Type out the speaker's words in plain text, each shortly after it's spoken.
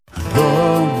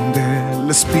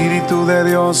Espíritu de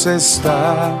Dios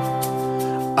está,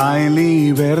 hay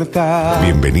libertad.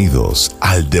 Bienvenidos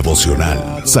al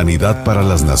devocional Sanidad para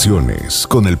las Naciones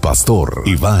con el pastor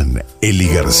Iván Eli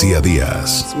García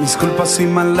Díaz. Mis culpas y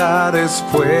maldades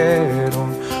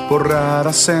fueron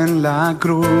borradas en la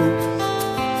cruz,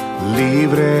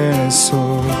 libre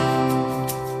soy.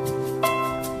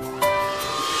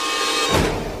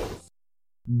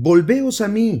 Volveos a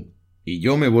mí, y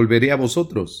yo me volveré a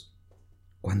vosotros.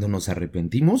 Cuando nos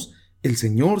arrepentimos, el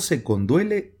Señor se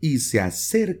conduele y se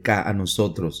acerca a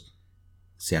nosotros.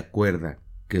 Se acuerda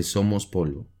que somos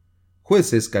polvo.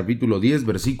 Jueces capítulo 10,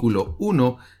 versículo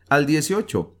 1 al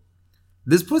 18.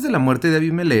 Después de la muerte de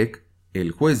Abimelech, el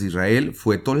juez de Israel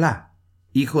fue Tolá,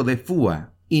 hijo de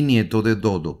Fúa y nieto de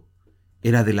Dodo.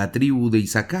 Era de la tribu de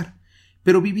Isaacar,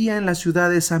 pero vivía en la ciudad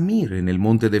de Samir, en el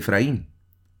monte de Efraín.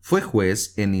 Fue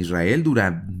juez en Israel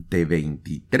durante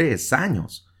 23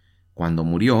 años. Cuando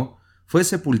murió, fue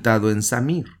sepultado en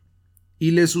Samir.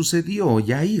 Y le sucedió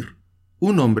Yair,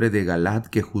 un hombre de Galad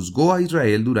que juzgó a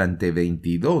Israel durante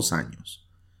 22 años.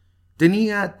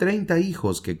 Tenía 30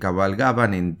 hijos que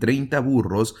cabalgaban en 30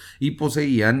 burros y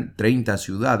poseían 30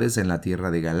 ciudades en la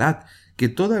tierra de Galad, que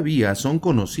todavía son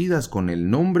conocidas con el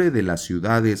nombre de las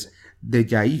ciudades de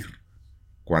Yair.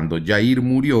 Cuando Yair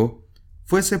murió,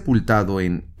 fue sepultado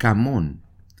en Camón.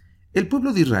 El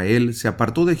pueblo de Israel se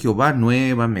apartó de Jehová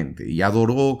nuevamente y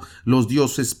adoró los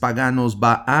dioses paganos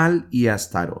Baal y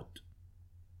Astarot.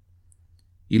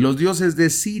 Y los dioses de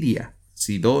Siria,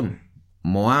 Sidón,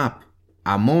 Moab,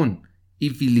 Amón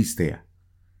y Filistea.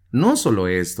 No solo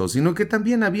esto, sino que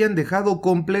también habían dejado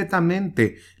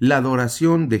completamente la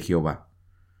adoración de Jehová.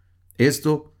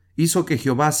 Esto hizo que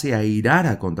Jehová se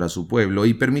airara contra su pueblo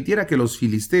y permitiera que los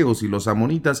filisteos y los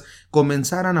amonitas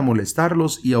comenzaran a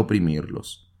molestarlos y a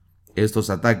oprimirlos. Estos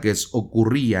ataques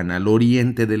ocurrían al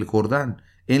oriente del Jordán,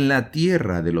 en la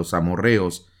tierra de los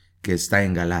amorreos, que está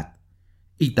en Galad,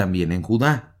 y también en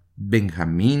Judá,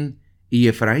 Benjamín y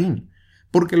Efraín,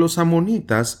 porque los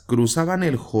amonitas cruzaban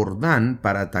el Jordán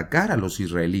para atacar a los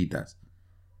israelitas.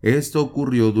 Esto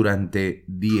ocurrió durante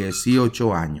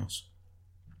 18 años.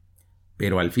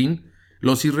 Pero al fin,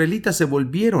 los israelitas se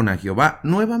volvieron a Jehová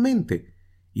nuevamente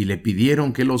y le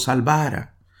pidieron que los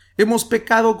salvara. «Hemos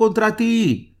pecado contra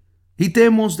ti, y te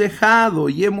hemos dejado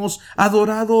y hemos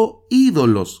adorado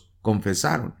ídolos»,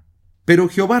 confesaron. Pero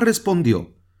Jehová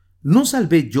respondió: «¿No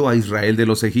salvé yo a Israel de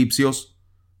los egipcios,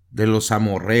 de los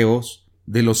amorreos,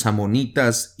 de los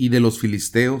amonitas y de los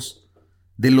filisteos,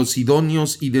 de los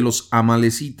sidonios y de los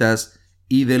amalecitas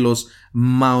y de los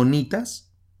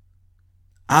maonitas?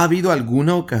 ¿Ha habido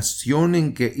alguna ocasión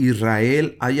en que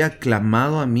Israel haya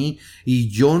clamado a mí y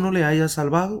yo no le haya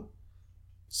salvado?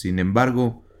 Sin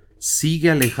embargo, sigue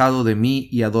alejado de mí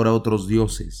y adora a otros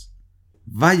dioses.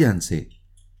 Váyanse,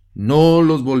 no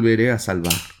los volveré a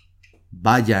salvar.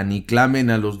 Vayan y clamen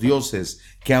a los dioses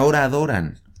que ahora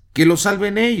adoran, que los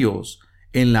salven ellos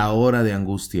en la hora de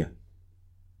angustia».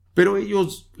 Pero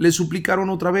ellos le suplicaron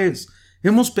otra vez: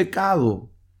 «Hemos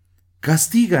pecado.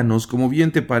 Castíganos como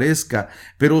bien te parezca,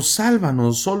 pero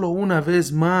sálvanos solo una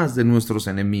vez más de nuestros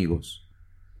enemigos».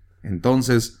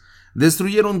 Entonces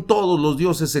destruyeron todos los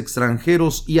dioses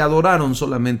extranjeros y adoraron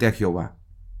solamente a Jehová.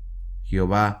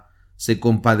 Jehová se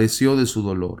compadeció de su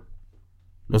dolor.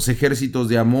 Los ejércitos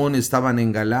de Amón estaban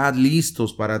en Galad,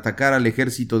 listos para atacar al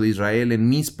ejército de Israel en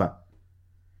Mizpa.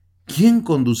 «¿Quién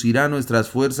conducirá nuestras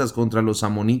fuerzas contra los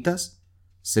amonitas?»,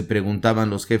 se preguntaban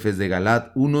los jefes de Galad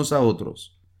unos a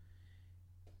otros.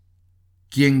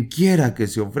 «Quien quiera que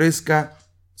se ofrezca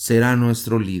será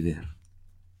nuestro líder».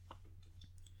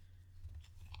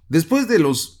 Después de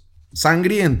los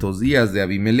sangrientos días de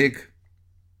Abimelech,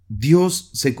 Dios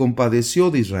se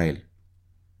compadeció de Israel.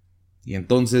 Y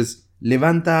entonces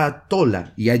levanta a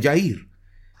Tola y a Yair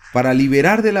para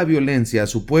liberar de la violencia a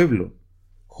su pueblo,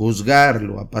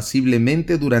 juzgarlo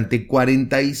apaciblemente durante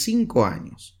 45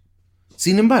 años.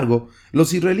 Sin embargo,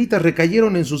 los israelitas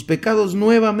recayeron en sus pecados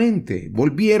nuevamente,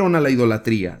 volvieron a la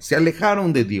idolatría, se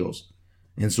alejaron de Dios.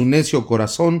 En su necio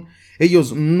corazón,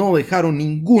 ellos no dejaron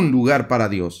ningún lugar para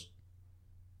Dios.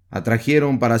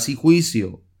 Atrajeron para sí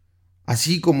juicio,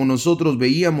 así como nosotros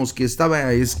veíamos que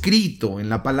estaba escrito en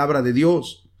la palabra de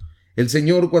Dios. El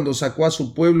Señor, cuando sacó a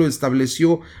su pueblo,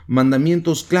 estableció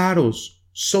mandamientos claros,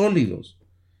 sólidos.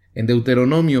 En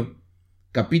Deuteronomio,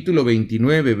 capítulo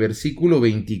 29, versículo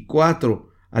 24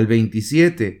 al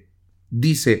 27,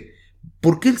 dice: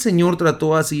 «¿Por qué el Señor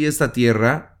trató así esta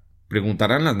tierra?»,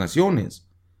 preguntarán las naciones.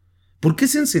 «¿Por qué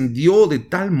se encendió de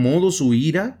tal modo su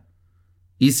ira?».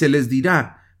 Y se les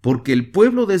dirá: porque el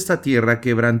pueblo de esta tierra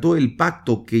quebrantó el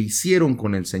pacto que hicieron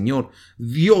con el Señor,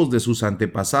 Dios de sus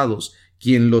antepasados,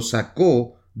 quien los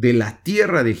sacó de la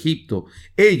tierra de Egipto.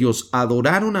 Ellos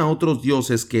adoraron a otros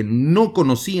dioses que no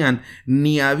conocían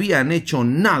ni habían hecho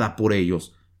nada por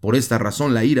ellos. Por esta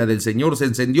razón la ira del Señor se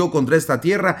encendió contra esta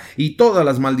tierra y todas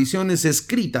las maldiciones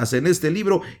escritas en este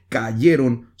libro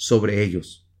cayeron sobre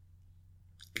ellos.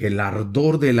 Que el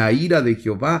ardor de la ira de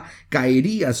Jehová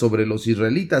caería sobre los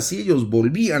israelitas si ellos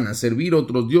volvían a servir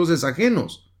otros dioses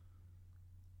ajenos.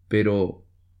 Pero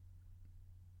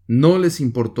no les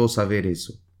importó saber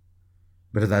eso.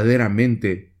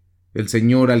 Verdaderamente, el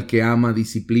Señor al que ama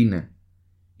disciplina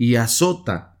y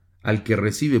azota al que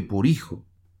recibe por hijo.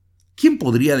 ¿Quién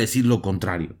podría decir lo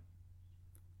contrario?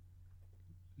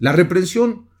 La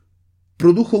reprensión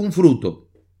produjo un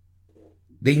fruto.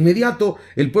 De inmediato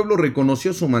el pueblo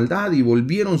reconoció su maldad y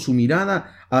volvieron su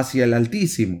mirada hacia el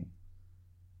Altísimo.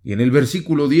 Y en el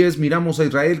versículo 10 miramos a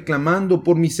Israel clamando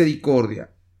por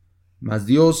misericordia. Mas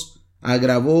Dios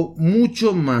agravó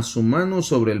mucho más su mano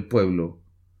sobre el pueblo,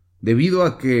 debido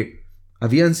a que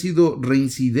habían sido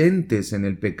reincidentes en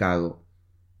el pecado.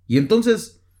 Y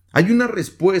entonces hay una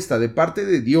respuesta de parte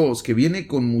de Dios que viene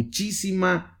con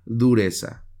muchísima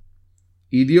dureza.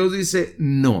 Y Dios dice,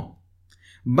 no.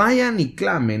 Vayan y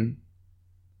clamen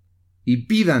y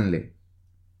pídanle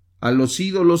a los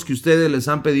ídolos que ustedes les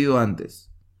han pedido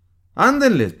antes.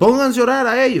 Ándenles, pónganse a orar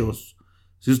a ellos.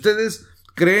 Si ustedes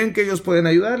creen que ellos pueden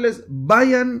ayudarles,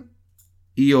 vayan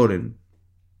y oren.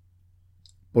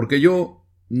 Porque yo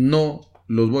no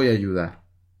los voy a ayudar.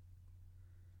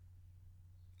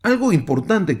 Algo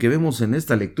importante que vemos en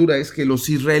esta lectura es que los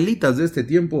israelitas de este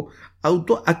tiempo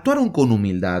actuaron con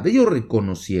humildad. Ellos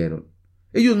reconocieron.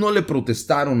 Ellos no le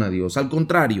protestaron a Dios, al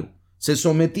contrario, se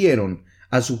sometieron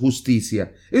a su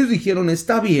justicia. Ellos dijeron,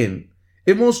 está bien,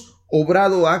 hemos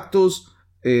obrado actos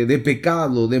de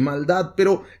pecado, de maldad,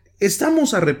 pero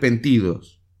estamos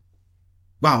arrepentidos.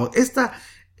 Wow,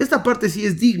 esta parte sí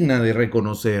es digna de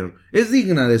reconocer, es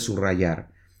digna de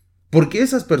subrayar, porque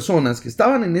esas personas que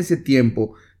estaban en ese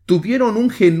tiempo tuvieron un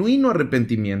genuino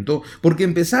arrepentimiento porque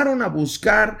empezaron a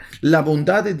buscar la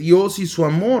bondad de Dios y su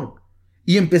amor.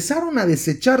 Y empezaron a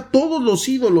desechar todos los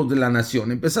ídolos de la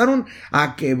nación. Empezaron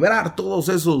a quebrar todos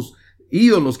esos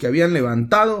ídolos que habían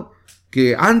levantado,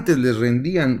 que antes les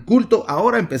rendían culto.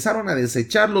 Ahora empezaron a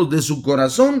desecharlos de su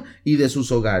corazón y de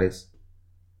sus hogares.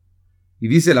 Y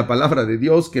dice la palabra de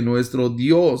Dios que nuestro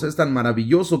Dios es tan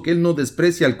maravilloso que Él no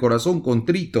desprecia el corazón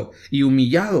contrito y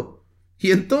humillado. Y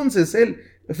entonces Él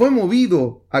fue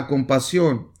movido a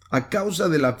compasión a causa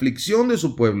de la aflicción de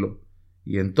su pueblo.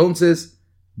 Y entonces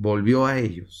volvió a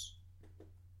ellos.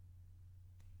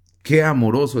 Qué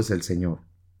amoroso es el Señor.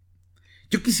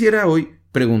 Yo quisiera hoy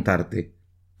preguntarte,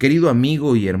 querido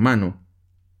amigo y hermano,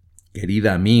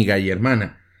 querida amiga y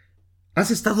hermana,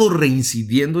 ¿has estado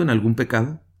reincidiendo en algún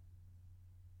pecado?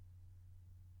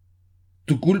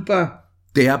 ¿Tu culpa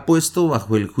te ha puesto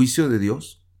bajo el juicio de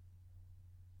Dios?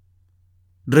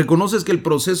 ¿Reconoces que el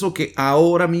proceso que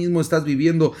ahora mismo estás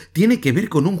viviendo tiene que ver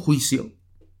con un juicio?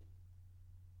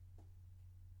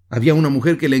 Había una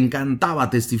mujer que le encantaba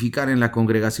testificar en la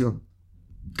congregación.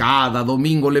 Cada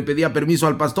domingo le pedía permiso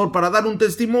al pastor para dar un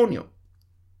testimonio.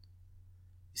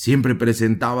 Siempre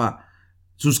presentaba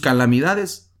sus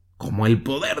calamidades como el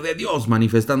poder de Dios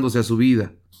manifestándose a su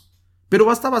vida. Pero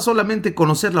bastaba solamente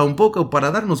conocerla un poco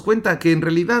para darnos cuenta que en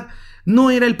realidad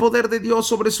no era el poder de Dios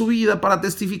sobre su vida para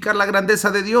testificar la grandeza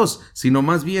de Dios, sino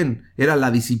más bien era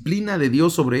la disciplina de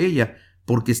Dios sobre ella,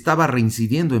 porque estaba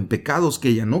reincidiendo en pecados que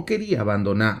ella no quería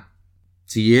abandonar.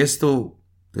 Si esto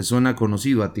te suena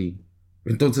conocido a ti,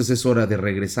 entonces es hora de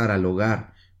regresar al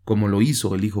hogar, como lo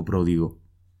hizo el hijo pródigo.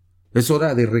 Es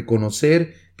hora de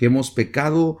reconocer que hemos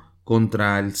pecado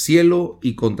contra el cielo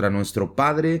y contra nuestro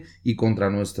Padre y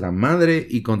contra nuestra Madre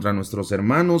y contra nuestros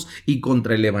hermanos y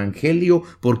contra el Evangelio,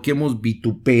 porque hemos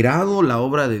vituperado la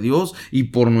obra de Dios y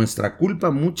por nuestra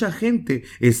culpa mucha gente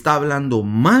está hablando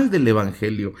mal del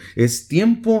Evangelio. Es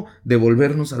tiempo de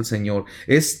volvernos al Señor.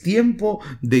 Es tiempo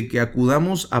de que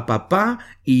acudamos a papá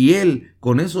y Él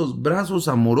con esos brazos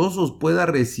amorosos pueda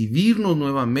recibirnos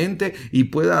nuevamente y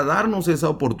pueda darnos esa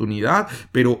oportunidad.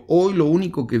 Pero hoy lo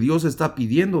único que Dios está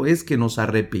pidiendo es que nos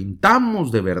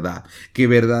arrepentamos de verdad, que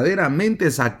verdaderamente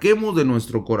saquemos de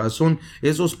nuestro corazón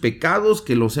esos pecados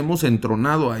que los hemos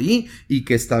entronado ahí y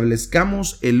que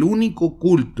establezcamos el único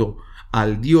culto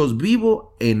al Dios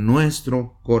vivo en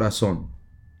nuestro corazón.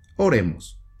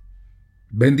 Oremos.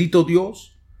 Bendito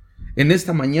Dios, en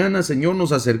esta mañana, Señor,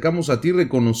 nos acercamos a ti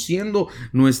reconociendo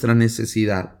nuestra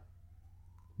necesidad.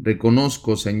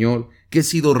 Reconozco, Señor, que he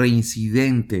sido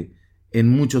reincidente en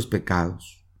muchos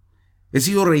pecados. He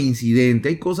sido reincidente.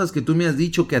 Hay cosas que tú me has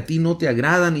dicho que a ti no te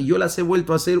agradan y yo las he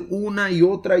vuelto a hacer una y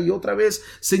otra vez.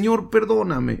 Señor,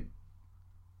 perdóname.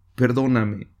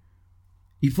 Perdóname.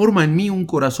 Y forma en mí un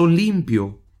corazón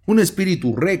limpio, un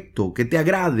espíritu recto, que te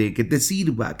agrade, que te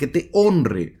sirva, que te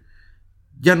honre.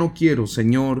 Ya no quiero,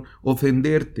 Señor,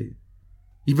 ofenderte.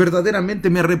 Y verdaderamente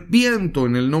me arrepiento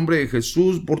en el nombre de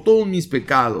Jesús por todos mis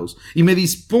pecados. Y me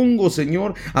dispongo,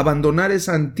 Señor, a abandonar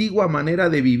esa antigua manera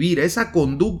de vivir, esa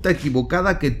conducta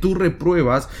equivocada que tú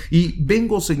repruebas. Y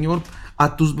vengo, Señor,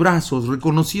 a tus brazos,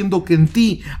 reconociendo que en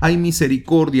ti hay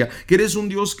misericordia, que eres un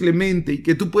Dios clemente y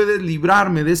que tú puedes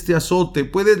librarme de este azote,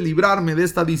 puedes librarme de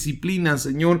esta disciplina,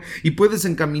 Señor, y puedes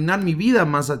encaminar mi vida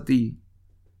más a ti.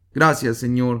 Gracias,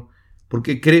 Señor,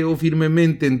 porque creo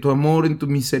firmemente en tu amor, en tu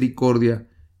misericordia.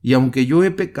 Y aunque yo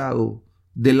he pecado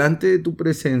delante de tu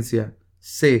presencia,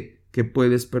 sé que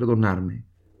puedes perdonarme.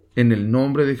 En el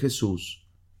nombre de Jesús.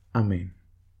 Amén.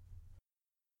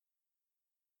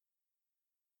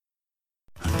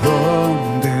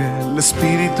 Donde el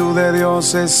Espíritu de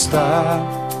Dios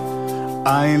está,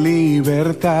 hay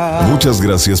libertad. Muchas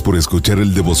gracias por escuchar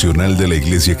el devocional de la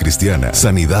Iglesia Cristiana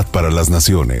Sanidad para las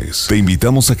Naciones. Te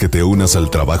invitamos a que te unas al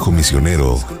trabajo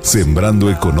misionero Sembrando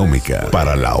Económica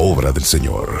para la obra del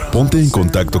Señor. Ponte en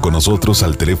contacto con nosotros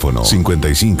al teléfono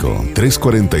 55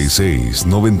 346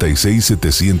 96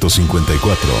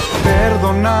 754.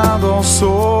 Perdonado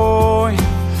soy,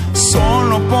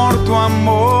 solo por tu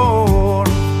amor,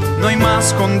 no hay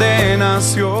más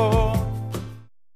condenación.